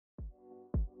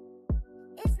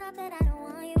out that I don't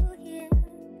want you here.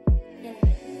 Yeah.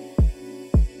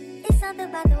 It's something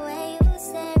about the way you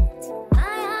stare into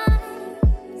my eyes.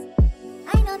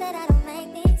 I know that I don't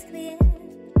make things clear.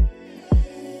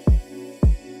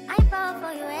 I fall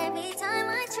for you every time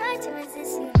I try to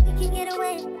resist you. You can get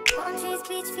away. Palm trees,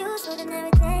 beach views,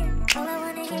 ordinary day. All I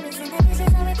wanna hear is in the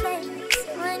dishes on replay.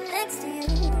 Sit right next to you.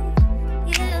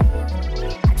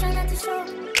 I try not to show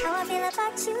how I feel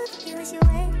about you. You wish you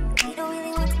away. You don't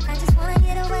really want to, I just wanna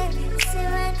get away. Sit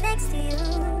right next to you.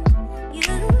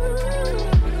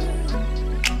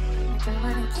 I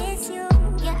wanna kiss you.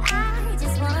 Yeah, I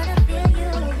just wanna feel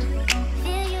you.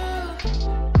 Feel you.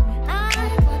 I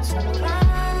want you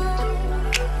around.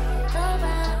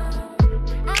 Around.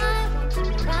 I want you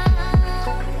around.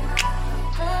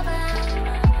 Around.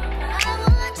 I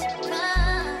want you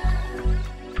around.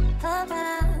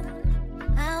 Around.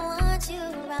 I want you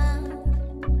around.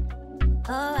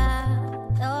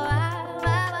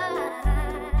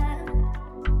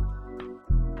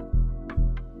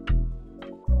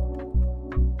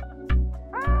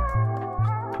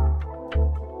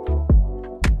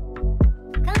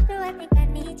 Come through, I think I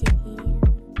need you here.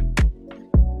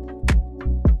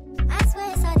 I swear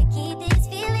it's hard to keep these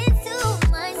feelings to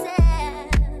myself.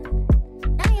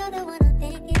 Now you're the one I'm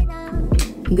thinking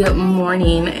of. Good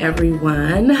morning,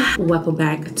 everyone. Welcome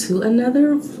back to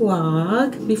another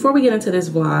vlog. Before we get into this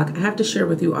vlog, I have to share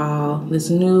with you all this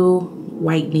new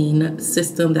whitening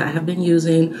system that I have been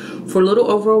using for a little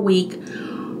over a week.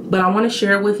 But I want to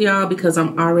share it with y'all because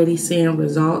I'm already seeing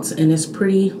results and it's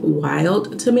pretty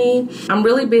wild to me. I'm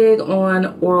really big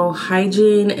on oral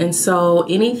hygiene, and so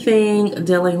anything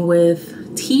dealing with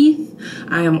teeth,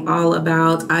 I am all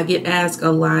about. I get asked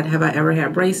a lot, have I ever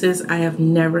had braces? I have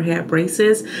never had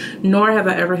braces, nor have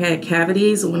I ever had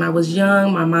cavities. When I was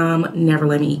young, my mom never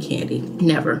let me eat candy.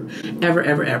 Never, ever,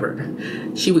 ever, ever.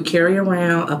 She would carry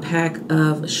around a pack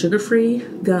of sugar-free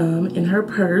gum in her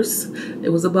purse. It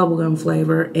was a bubblegum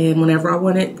flavor, and whenever I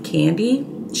wanted candy,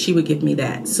 she would give me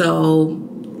that. So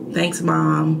thanks,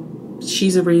 Mom.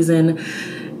 She's the reason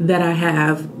that I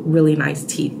have really nice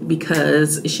teeth,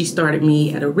 because she started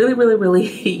me at a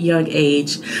really young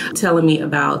age telling me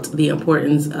about the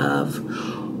importance of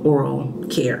oral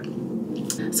care.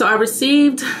 So I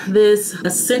received this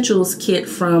essentials kit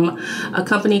from a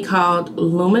company called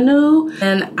Luminu,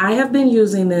 and I have been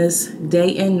using this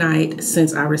day and night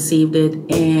since I received it.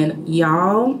 And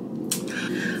y'all,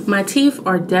 my teeth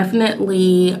are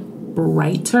definitely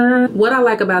brighter. What I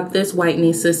like about this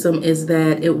whitening system is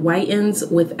that it whitens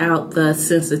without the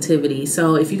sensitivity.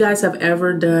 So if you guys have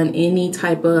ever done any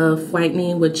type of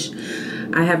whitening, which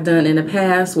I have done in the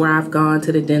past, where I've gone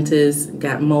to the dentist,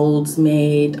 got molds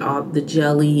made, all the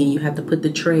jelly, and you have to put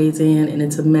the trays in and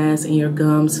it's a mess and your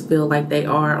gums feel like they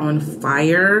are on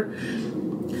fire.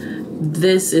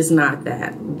 This is not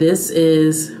that. This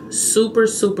is super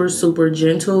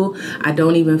gentle. I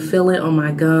don't even feel it on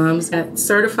my gums.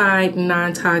 Certified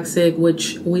non-toxic,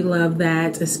 which we love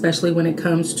that, especially when it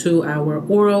comes to our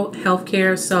oral health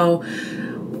care. So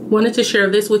wanted to share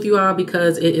this with you all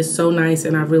because it is so nice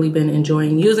and I've really been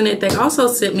enjoying using it. They also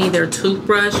sent me their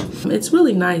toothbrush. It's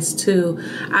really nice too.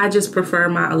 I just prefer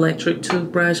my electric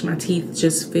toothbrush. My teeth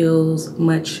just feels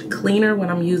much cleaner when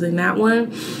I'm using that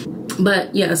one.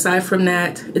 But yeah, aside from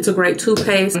that, it's a great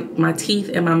toothpaste. My teeth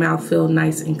and my mouth feel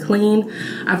nice and clean.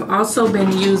 I've also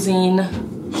been using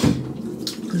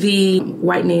the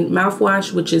whitening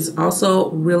mouthwash, which is also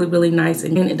really nice.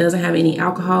 And it doesn't have any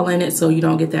alcohol in it, so you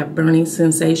don't get that burning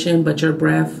sensation, but your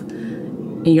breath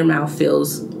in your mouth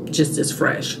feels just as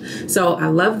fresh. So I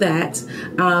love that.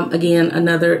 Again,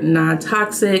 another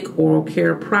non-toxic oral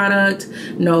care product.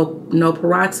 No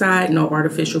peroxide, no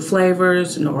artificial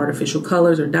flavors, no artificial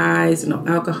colors or dyes, no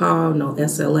alcohol, no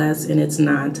SLS, and it's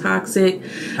non-toxic.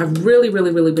 I've really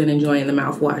been enjoying the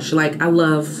mouthwash. Like, I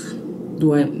love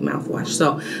doing mouthwash.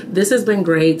 So this has been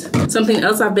great. Something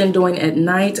else I've been doing at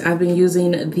night, I've been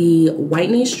using the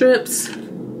whitening strips.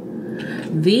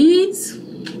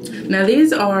 Now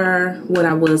these are what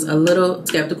I was a little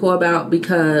skeptical about,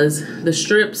 because the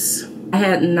strips, I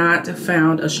had not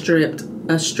found a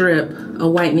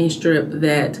whitening strip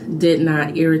that did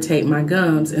not irritate my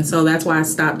gums, and so that's why I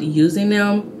stopped using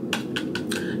them.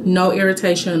 No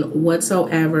irritation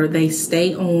whatsoever. They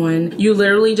stay on. You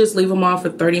literally just leave them on for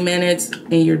 30 minutes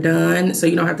and you're done. So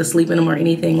you don't have to sleep in them or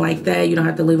anything like that. You don't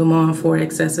have to leave them on for an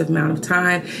excessive amount of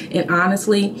time. And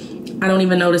honestly, I don't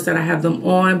even notice that I have them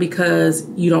on because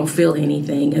you don't feel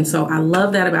anything. And so I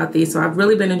love that about these. So I've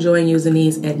really been enjoying using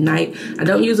these at night. I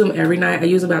don't use them every night. I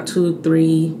use about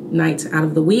 2-3 nights out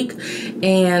of the week.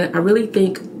 And I really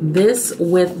think this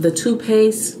with the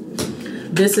toothpaste,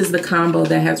 this is the combo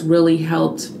that has really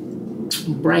helped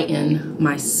brighten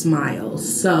my smile.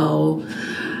 So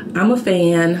I'm a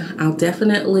fan. I'll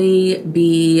definitely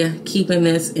be keeping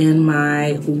this in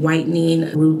my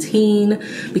whitening routine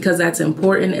because that's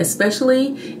important,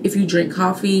 especially if you drink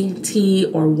coffee, tea,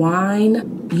 or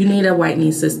wine. You need a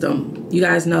whitening system. You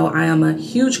guys know I am a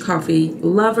huge coffee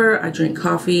lover. I drink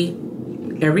coffee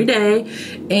every day,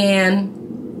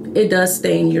 and it does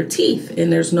stain your teeth,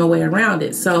 and there's no way around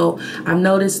it. So I've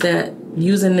noticed that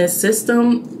using this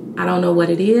system, I don't know what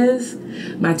it is,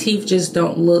 my teeth just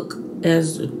don't look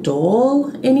as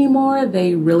dull anymore.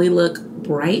 They really look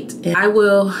bright. And I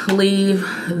will leave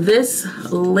this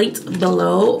linked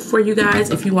below for you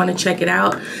guys if you want to check it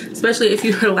out, especially if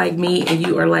you're like me and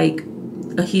you are like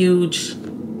a huge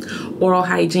oral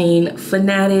hygiene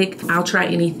fanatic. I'll try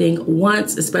anything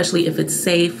once, especially if it's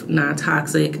safe,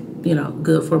 non-toxic, you know,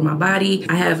 good for my body.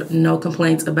 I have no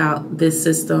complaints about this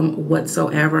system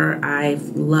whatsoever. I've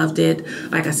loved it.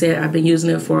 Like I said, I've been using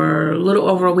it for a little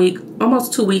over a week,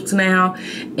 almost 2 weeks now,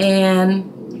 and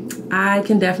I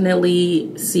can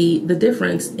definitely see the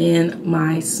difference in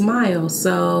my smile.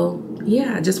 So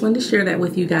yeah, I just wanted to share that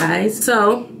with you guys.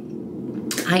 So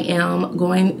I am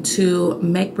going to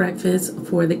make breakfast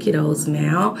for the kiddos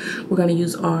now. We're going to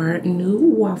use our new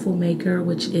waffle maker,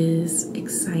 which is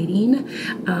exciting.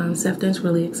 Sefton's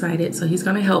really excited, so he's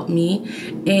going to help me.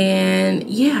 And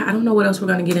yeah, I don't know what else we're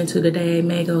going to get into today.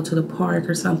 May go to the park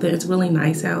or something. It's really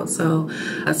nice out. So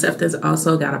Sefton's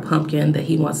also got a pumpkin that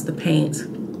he wants to paint.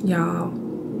 Y'all,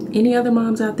 any other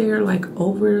moms out there like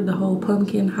over the whole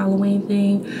pumpkin Halloween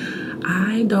thing?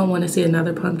 I don't want to see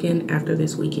another pumpkin after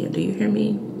this weekend. Do you hear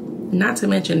me? Not to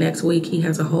mention next week he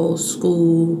has a whole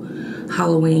school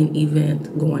Halloween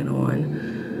event going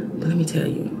on. But let me tell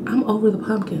you, I'm over the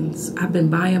pumpkins. I've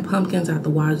been buying pumpkins out the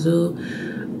wazoo.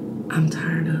 I'm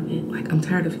tired of it. Like, I'm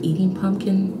tired of eating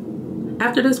pumpkin.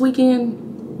 After this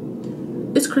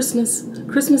weekend, it's Christmas.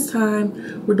 Christmas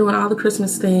time. We're doing all the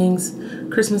Christmas things,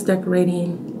 Christmas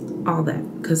decorating, all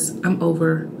that, because I'm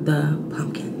over the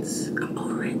pumpkins. I'm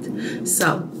over it.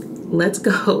 So let's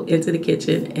go into the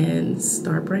kitchen and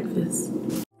start breakfast.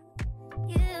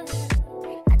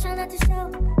 I try not to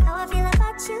show how I feel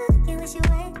about you. You wish you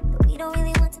wait, but we don't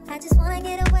really want to. I just wanna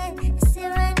get away and sit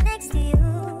right next to you.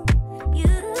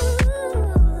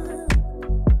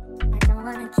 I don't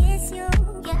wanna kiss you.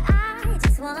 Yeah, I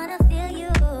just wanna feel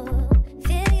you.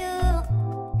 Feel you.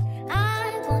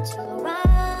 I want you around.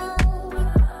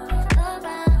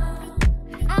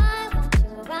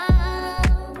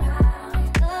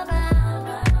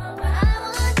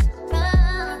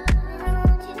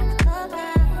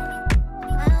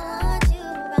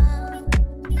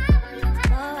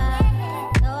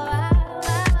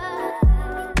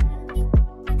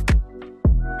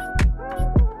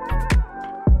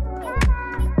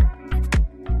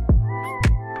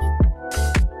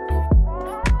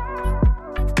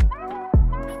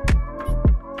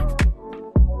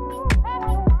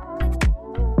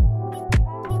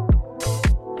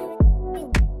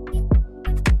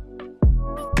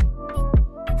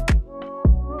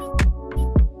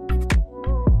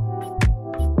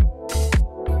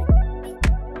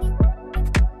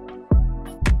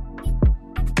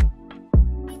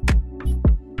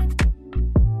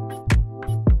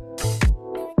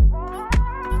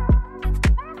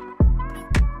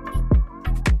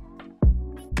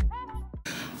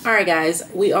 All right, guys,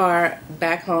 we are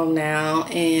back home now,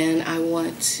 and I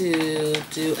want to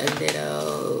do a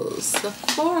little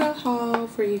Sephora haul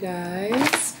for you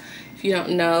guys. If you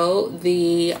don't know,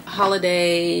 the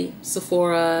holiday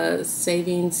Sephora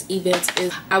savings event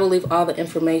is, I will leave all the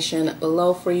information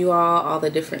below for you all the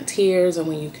different tiers and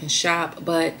when you can shop.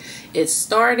 But it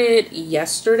started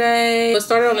yesterday. It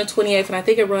started on the 28th, and I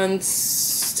think it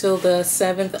runs till the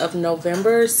 7th of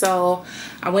November. So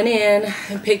I went in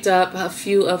and picked up a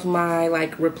few of my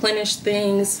like replenished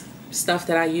things, stuff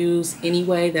that I use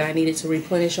anyway that I needed to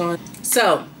replenish on.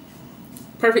 So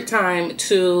perfect time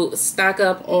to stock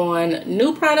up on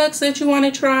new products that you want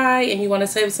to try and you want to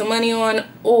save some money on,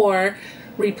 or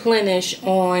replenish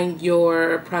on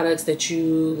your products that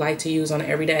you like to use on an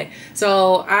everyday.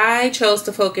 So I chose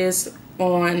to focus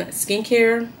on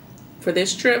skincare for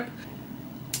this trip,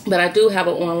 but I do have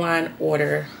an online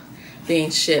order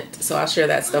being shipped, so I'll share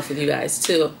that stuff with you guys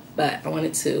too. But I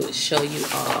wanted to show you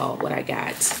all what I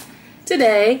got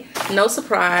today. No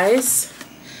surprise,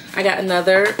 I got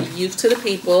another Youth to the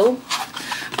People.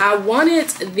 I wanted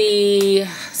the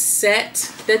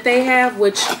set that they have,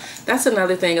 which that's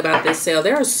another thing about this sale.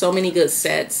 There are so many good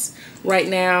sets right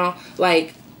now.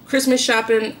 Like Christmas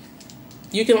shopping,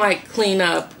 you can like clean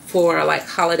up for like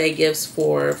holiday gifts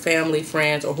for family,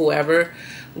 friends, or whoever.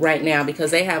 right now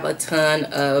because they have a ton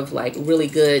of like really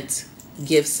good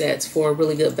gift sets for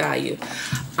really good value.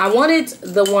 I wanted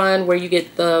the one where you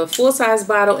get the full size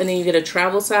bottle and then you get a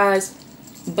travel size,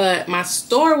 but my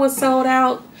store was sold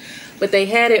out, but they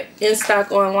had it in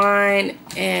stock online,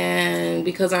 and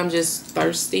because I'm just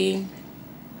thirsty,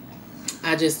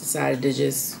 I just decided to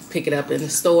just pick it up in the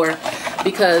store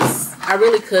because I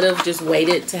really could have just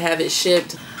waited to have it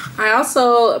shipped. I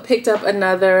also picked up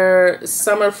another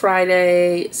Summer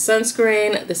Friday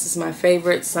sunscreen. This is my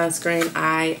favorite sunscreen.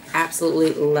 I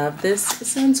absolutely love this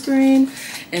sunscreen.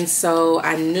 And so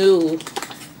I knew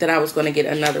that I was going to get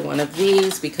another one of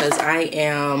these because I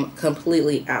am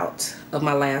completely out of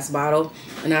my last bottle.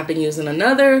 And I've been using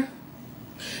another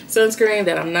sunscreen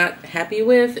that I'm not happy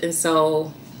with. And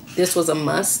so this was a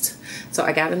must. So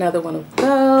I got another one of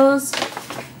those.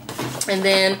 And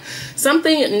then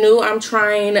something new, I'm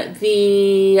trying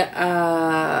the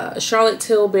Charlotte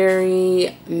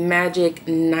Tilbury Magic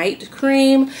Night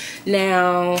Cream.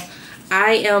 Now,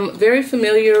 I am very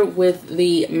familiar with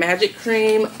the Magic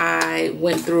Cream. I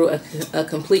went through a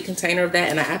complete container of that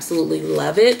and I absolutely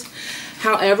love it.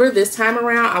 However, this time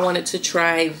around, I wanted to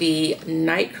try the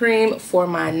night cream for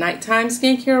my nighttime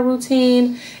skincare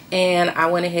routine. And I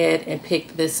went ahead and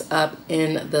picked this up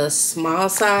in the small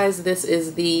size. This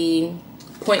is the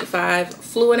 0.5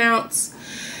 fluid ounce.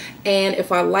 And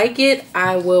if I like it,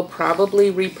 I will probably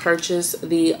repurchase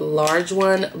the large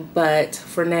one. But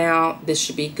for now, this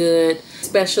should be good,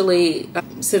 especially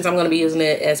since I'm going to be using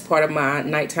it as part of my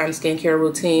nighttime skincare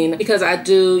routine, because I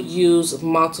do use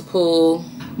multiple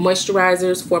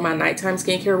moisturizers for my nighttime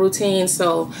skincare routine.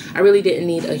 So I really didn't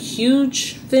need a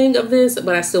huge thing of this,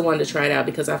 but I still wanted to try it out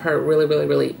because I've heard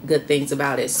really good things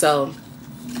about it. So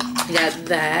I got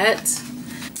that.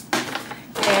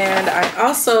 And I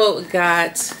also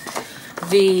got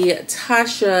the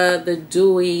Tatcha, the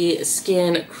Dewy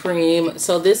Skin Cream.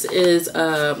 So this is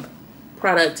a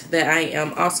product that I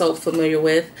am also familiar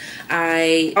with.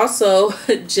 I also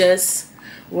just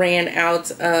ran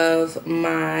out of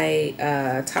my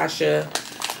Tatcha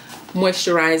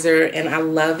moisturizer and I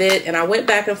love it. And I went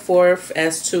back and forth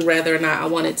as to whether or not I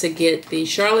wanted to get the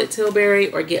Charlotte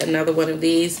Tilbury or get another one of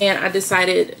these. And I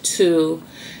decided to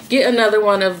get another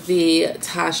one of the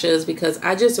Tatchas because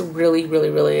I just really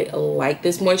like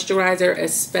this moisturizer,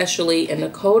 especially in the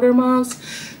colder months.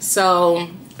 So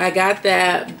I got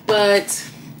that, but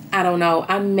I don't know.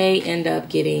 I may end up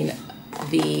getting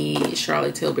the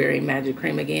Charlotte Tilbury Magic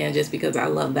Cream again just because I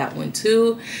love that one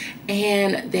too.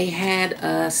 And they had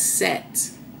a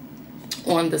set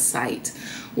on the site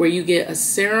where you get a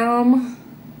serum,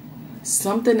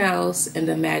 something else, and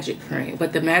the Magic Cream.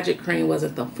 But the Magic Cream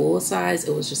wasn't the full size,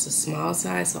 it was just a small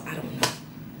size. So I don't know,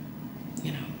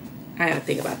 you know, I gotta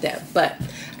think about that. But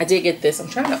I did get this. I'm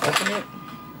trying to open it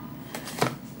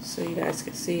so you guys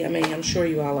can see. I mean, I'm sure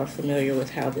you all are familiar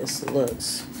with how this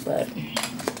looks, but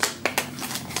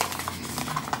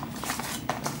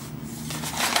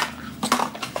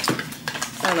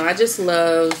I don't know, I just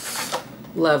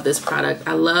love this product.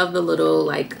 I love the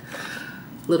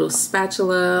little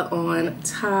spatula on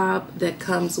top that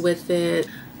comes with it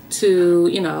to,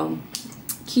 you know,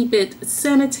 keep it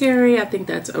sanitary. I think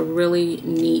that's a really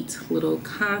neat little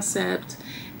concept.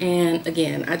 And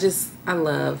again, I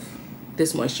love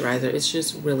this moisturizer. It's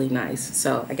just really nice.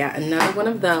 So I got another one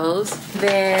of those.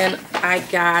 Then I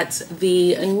got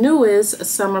the newest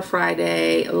Summer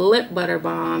Friday Lip Butter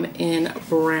Balm in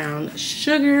Brown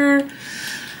Sugar.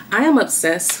 I am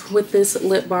obsessed with this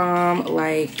lip balm,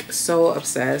 like so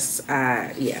obsessed.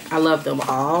 Yeah, I love them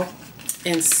all.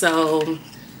 And so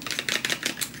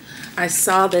I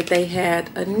saw that they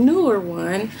had a newer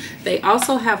one. They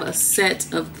also have a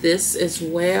set of this as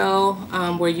well,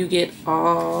 where you get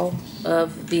all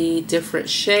of the different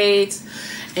shades,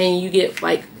 and you get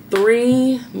like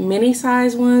 3 mini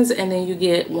size ones and then you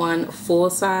get 1 full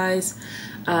size.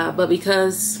 But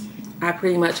because I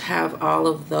pretty much have all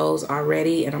of those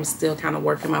already and I'm still kind of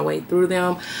working my way through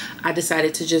them, I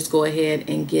decided to just go ahead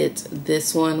and get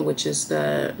this one, which is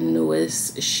the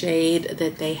newest shade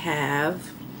that they have.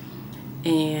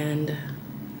 And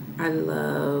I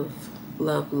love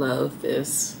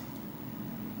this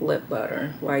lip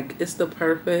butter. Like, it's the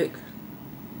perfect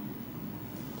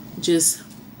just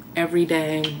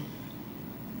everyday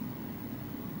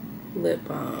lip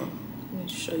balm. Let me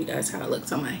show you guys how it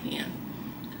looks on my hand.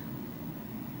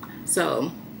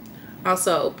 So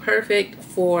also perfect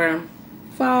for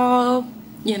fall.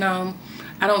 You know,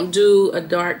 I don't do a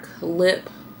dark lip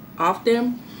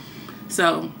often,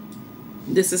 so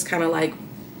this is kind of like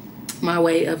my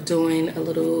way of doing a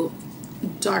little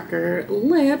darker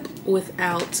lip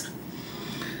without,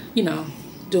 you know,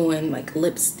 doing like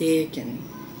lipstick and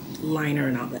liner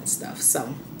and all that stuff.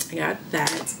 So I got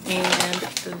that,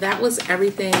 and that was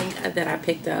everything that I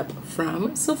picked up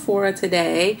from Sephora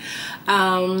today.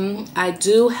 I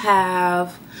do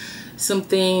have some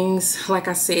things, like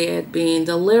I said, being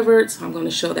delivered, so I'm going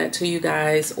to show that to you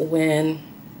guys when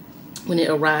it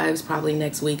arrives, probably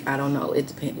next week. I don't know, it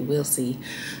depends, we'll see,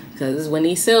 because when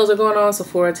these sales are going on,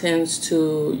 Sephora tends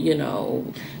to, you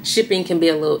know, shipping can be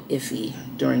a little iffy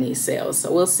during these sales,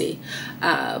 so we'll see.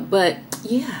 But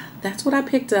yeah, that's what I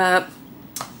picked up.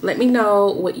 Let me know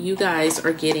what you guys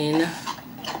are getting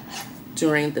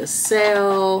during the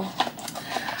sale.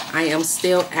 I am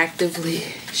still actively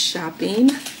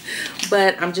shopping,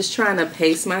 but I'm just trying to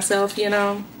pace myself, you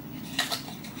know,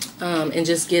 and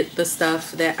just get the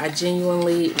stuff that I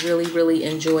genuinely really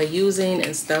enjoy using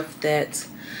and stuff that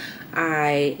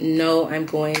I know I'm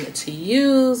going to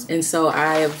use. And so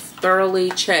I've thoroughly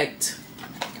checked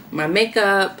my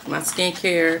makeup, my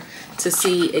skincare, to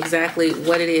see exactly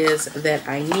what it is that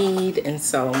I need. And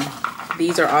so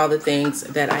these are all the things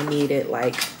that I needed,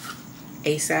 like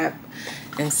ASAP.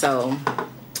 And so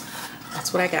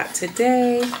that's what I got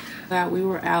today. We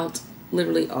were out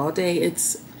literally all day.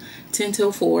 It's 10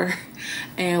 till 4,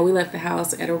 and we left the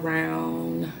house at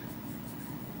around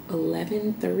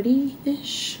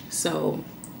 11:30-ish. So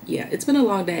yeah, it's been a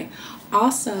long day.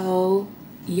 Also,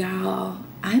 y'all,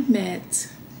 I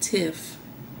met Tiff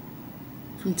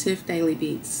from Tiff Daily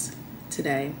Beats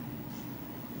today.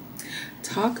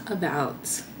 Talk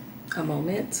about a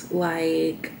moment.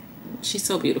 Like, she's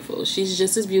so beautiful. She's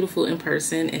just as beautiful in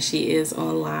person as she is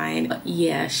online.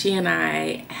 Yeah, she and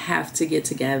I have to get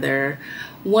together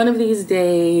one of these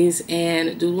days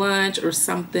and do lunch or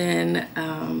something.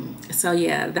 So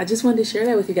yeah, I just wanted to share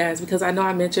that with you guys because I know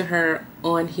I mention her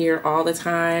on here all the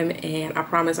time, and I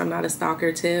promise I'm not a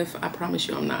stalker, Tiff. I promise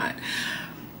you I'm not.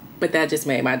 But that just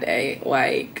made my day.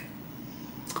 Like,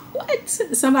 what?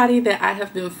 Somebody that I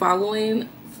have been following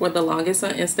for the longest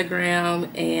on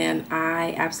Instagram, and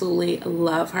I absolutely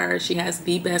love her. She has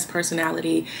the best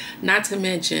personality, not to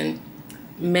mention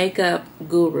makeup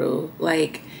guru.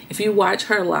 Like, if you watch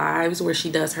her lives where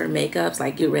she does her makeups,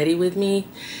 like Get Ready With Me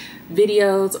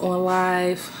videos on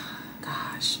live,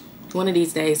 gosh, one of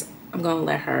these days I'm gonna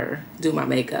let her do my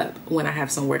makeup when I have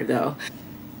somewhere to go.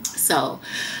 So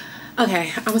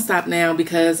okay, I'm gonna stop now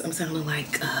because I'm sounding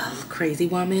like a crazy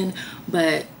woman,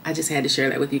 but I just had to share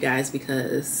that with you guys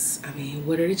because, I mean,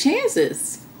 what are the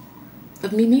chances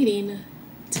of me meeting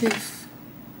Tiff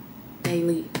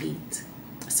Daily Beat?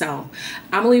 So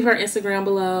I'm gonna leave her Instagram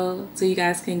below so you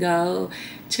guys can go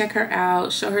check her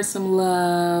out, show her some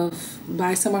love,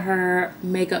 buy some of her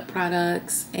makeup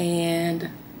products, and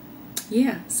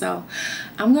yeah, so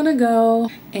I'm gonna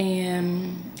go,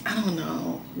 and I don't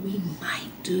know, we might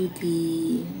do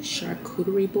the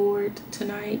charcuterie board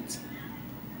tonight.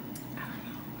 I don't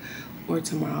know, or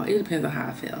tomorrow. It depends on how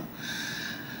I feel.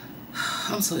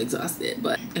 I'm so exhausted,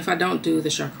 but if I don't do the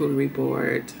charcuterie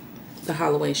board, the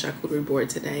Halloween charcuterie board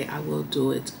today, I will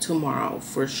do it tomorrow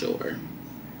for sure.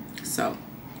 So,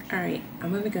 all right,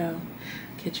 I'm gonna go.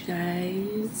 Catch you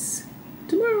guys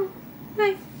tomorrow.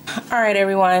 Bye. All right,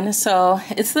 everyone, so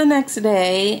it's the next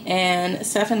day, and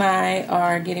Steph and I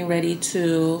are getting ready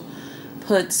to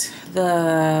put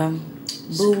the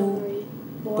boo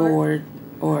board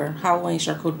or Halloween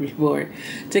charcuterie board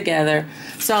together.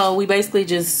 So we basically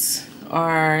just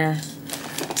are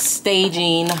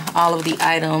staging all of the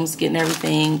items, getting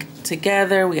everything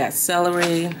together. We got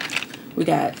celery, we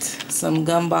got some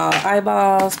gumball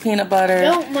eyeballs, peanut butter.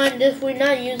 Don't mind if we're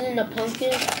not using the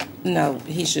pumpkin. No,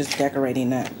 he's just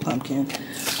decorating that pumpkin.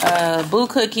 Boo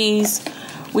cookies.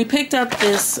 We picked up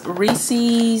this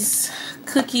Reese's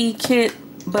cookie kit,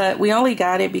 but we only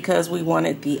got it because we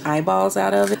wanted the eyeballs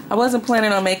out of it. I wasn't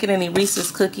planning on making any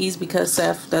Reese's cookies because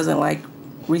Seth doesn't like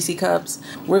Reese cups.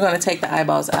 We're going to take the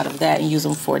eyeballs out of that and use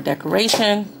them for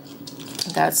decoration.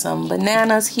 Got some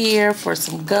bananas here for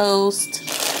some ghost.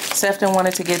 Sefton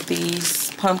wanted to get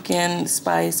these pumpkin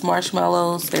spice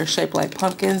marshmallows. They're shaped like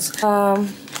pumpkins.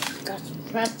 Got some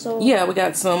pretzels. Yeah, we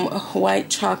got some white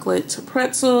chocolate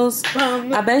pretzels.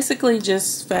 I basically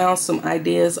just found some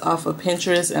ideas off of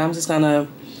Pinterest, and I'm just gonna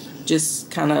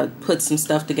kind of put some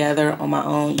stuff together on my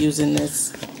own using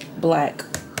this black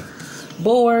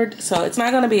board. So it's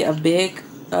not gonna be a big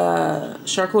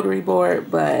charcuterie board,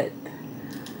 but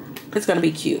it's gonna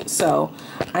be cute. So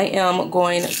I am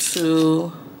going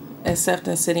to, as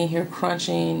Sefton's sitting here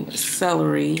crunching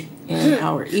celery in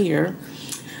our ear,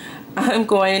 I'm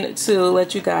going to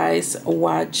let you guys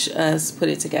watch us put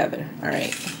it together. All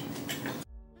right.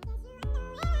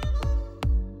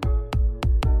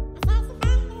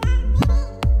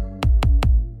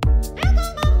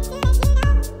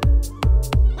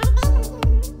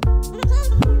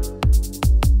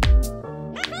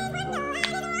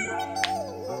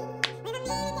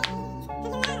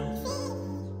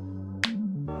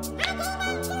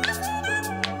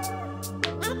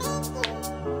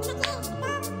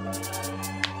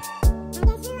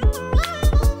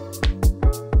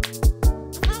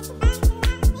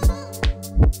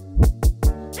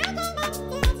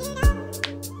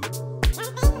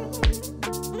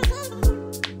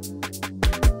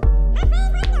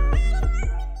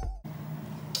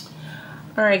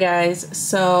 Alright guys,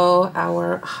 so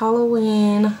our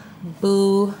Halloween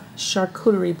Boo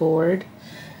charcuterie board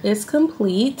is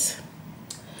complete.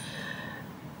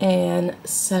 And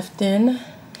Sefton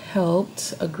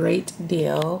helped a great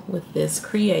deal with this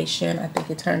creation. I think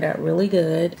it turned out really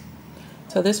good.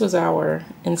 So this was our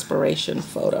inspiration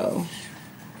photo.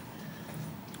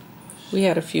 We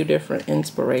had a few different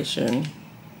inspiration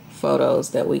photos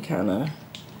that we kind of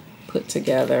put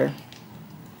together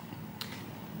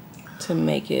to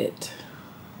make it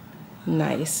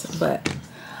nice, but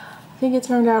I think it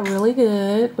turned out really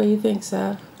good. What do you think,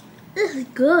 Seth? This is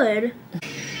good.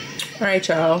 All right,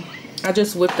 y'all. I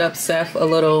just whipped up Seth a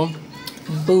little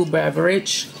Boo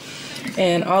beverage,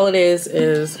 and all it is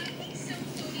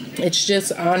it's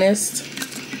just Honest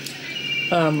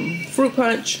fruit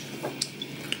punch,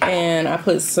 and I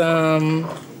put some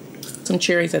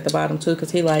cherries at the bottom too because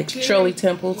he likes Shirley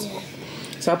Temples.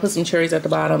 So I put some cherries at the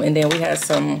bottom, and then we had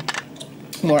some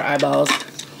more eyeballs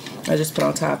I just put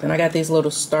on top. And I got these little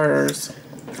stirrers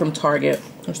from Target.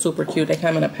 They're super cute. They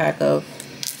come in a pack of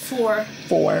four.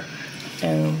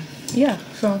 And yeah,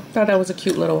 so I thought that was a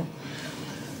cute little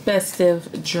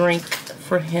festive drink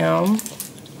for him.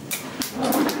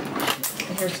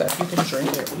 Here's that. You can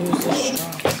drink it. Use this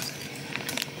straw.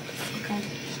 Okay.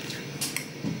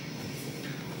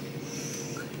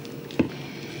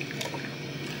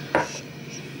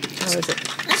 How is it?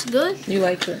 That's good. You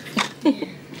liked it?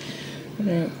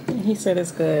 Yeah. He said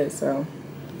it's good, so.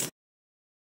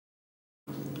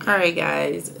 Alright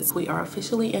guys, we are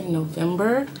officially in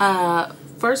November.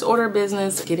 First order of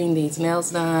business, getting these nails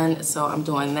done, so I'm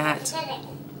doing that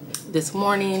this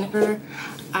morning.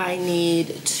 I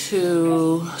need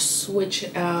to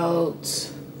switch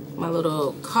out my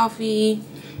little coffee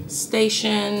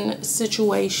station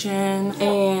situation,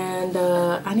 and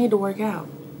I need to work out.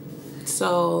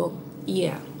 So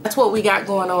yeah, that's what we got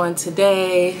going on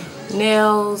today.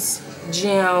 Nails,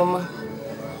 gym,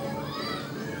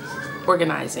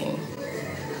 organizing.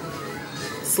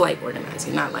 Slight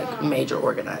organizing, not like major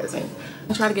organizing.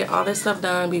 I try to get all this stuff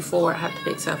done before I have to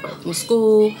pick stuff up from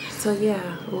school. So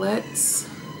yeah, let's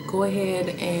go ahead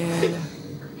and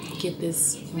get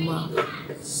this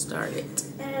month started.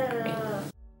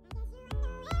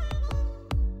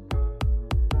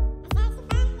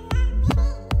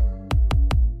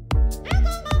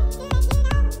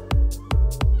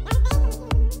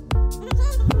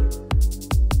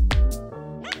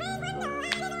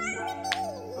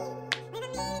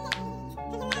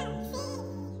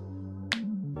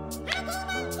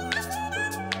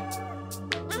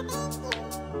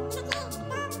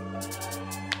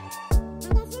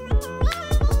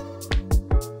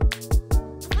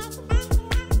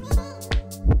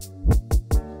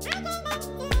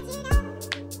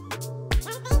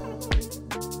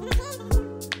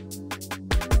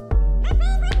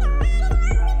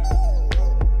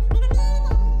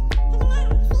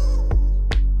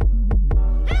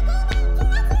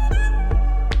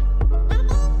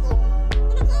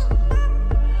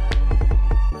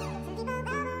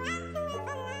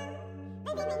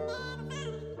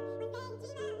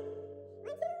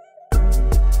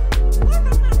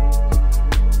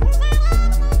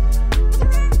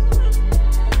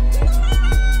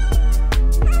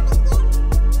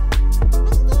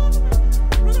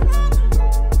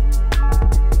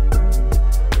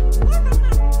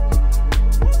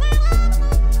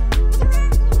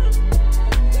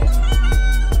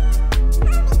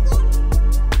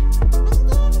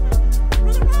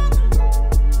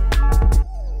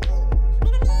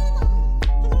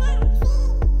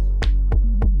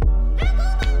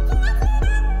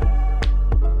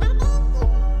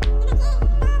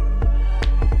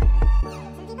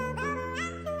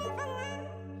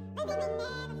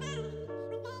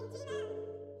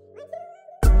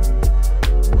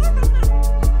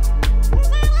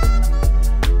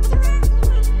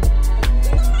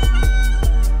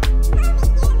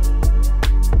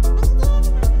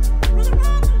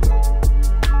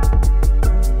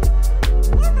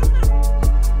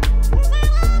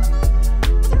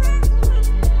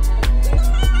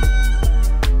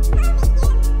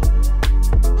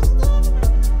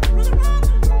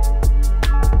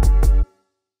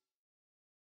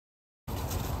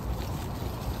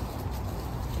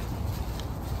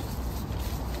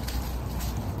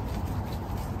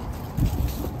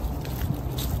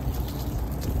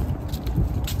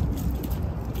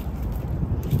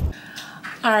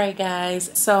 Alright guys,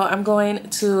 so I'm going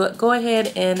to go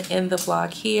ahead and end the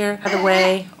vlog here. By the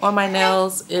way, on my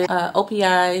nails is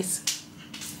OPI's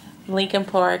Lincoln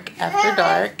Park After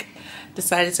Dark.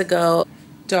 Decided to go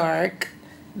dark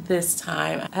this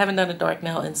time. I haven't done a dark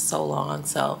nail in so long,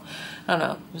 so I don't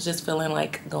know. I was just feeling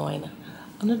like going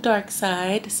on the dark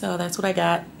side, so that's what I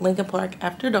got. Lincoln Park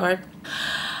After Dark.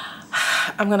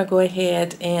 I'm gonna go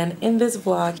ahead and in this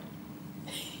vlog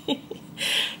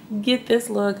get this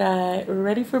little guy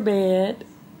ready for bed,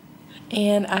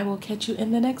 and I will catch you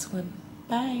in the next one.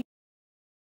 Bye.